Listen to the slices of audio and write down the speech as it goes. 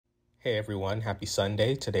Hey everyone, happy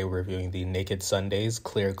Sunday. Today we're reviewing the Naked Sundays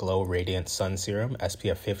Clear Glow Radiant Sun Serum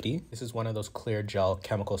SPF50. This is one of those clear gel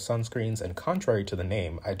chemical sunscreens, and contrary to the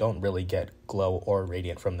name, I don't really get glow or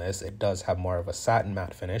radiant from this. It does have more of a satin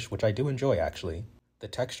matte finish, which I do enjoy actually. The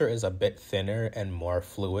texture is a bit thinner and more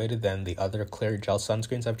fluid than the other clear gel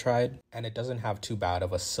sunscreens I've tried, and it doesn't have too bad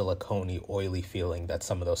of a silicone-y oily feeling that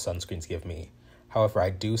some of those sunscreens give me. However, I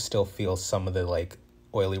do still feel some of the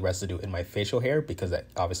oily residue in my facial hair because it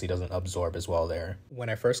obviously doesn't absorb as well there. When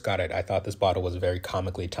I first got it, I thought this bottle was very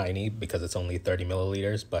comically tiny because it's only 30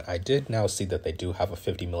 milliliters, but I did now see that they do have a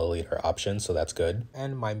 50 milliliter option, so that's good.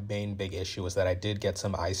 And my main big issue is that I did get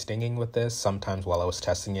some eye stinging with this sometimes while I was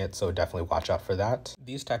testing it, so definitely watch out for that.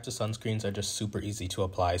 These types of sunscreens are just super easy to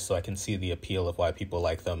apply, so I can see the appeal of why people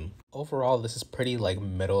like them. Overall, this is pretty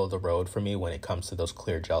middle of the road for me when it comes to those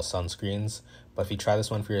clear gel sunscreens, but if you try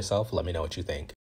this one for yourself, let me know what you think.